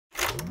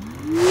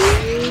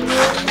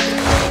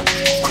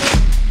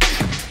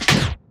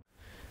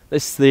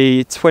This is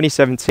the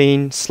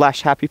 2017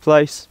 Slash Happy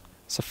Place.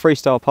 It's a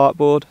freestyle park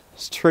board,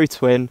 it's a true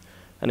twin,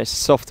 and it's a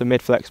softer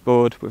mid-flex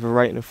board with a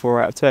rating of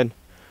 4 out of 10.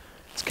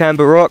 It's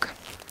camber rock,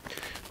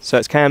 so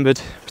it's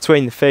cambered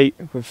between the feet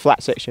with a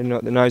flat section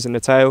at the nose and the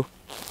tail.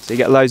 So you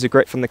get loads of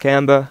grip from the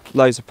camber,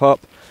 loads of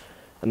pop,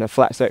 and the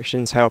flat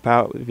sections help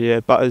out with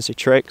your butters, your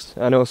tricks,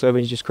 and also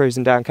when you're just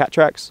cruising down cat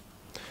tracks.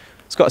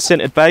 It's got a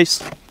sintered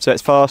base, so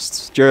it's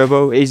fast,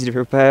 durable, easy to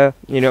repair.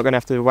 You're not going to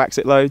have to wax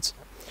it loads.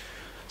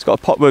 It's got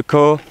a popwood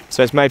core,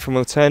 so it's made from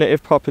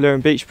alternative popular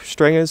and beach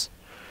stringers.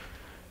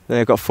 Then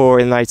they've got 4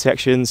 inlay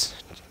sections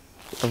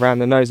around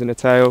the nose and the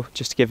tail,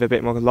 just to give a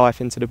bit more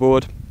life into the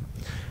board.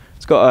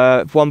 It's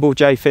got a 1-ball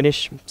J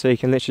finish, so you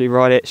can literally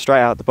ride it straight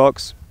out the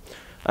box.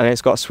 And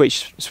it's got a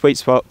sweet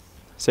spot,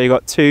 so you've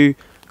got 2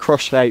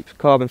 cross-shaped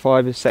carbon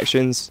fibre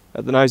sections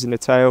at the nose and the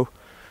tail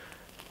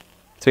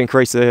to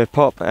increase the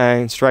pop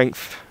and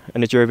strength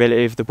and the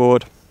durability of the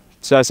board.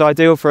 So it's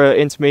ideal for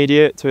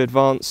intermediate to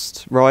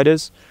advanced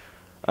riders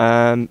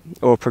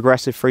or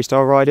progressive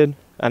freestyle riding,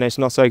 and it's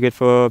not so good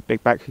for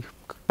big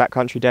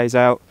backcountry days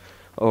out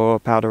or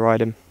powder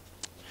riding.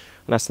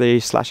 And that's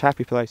the Slash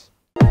Happy Place.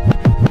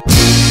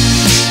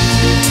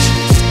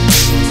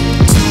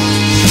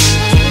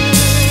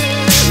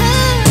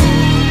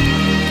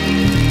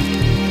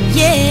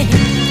 Yeah.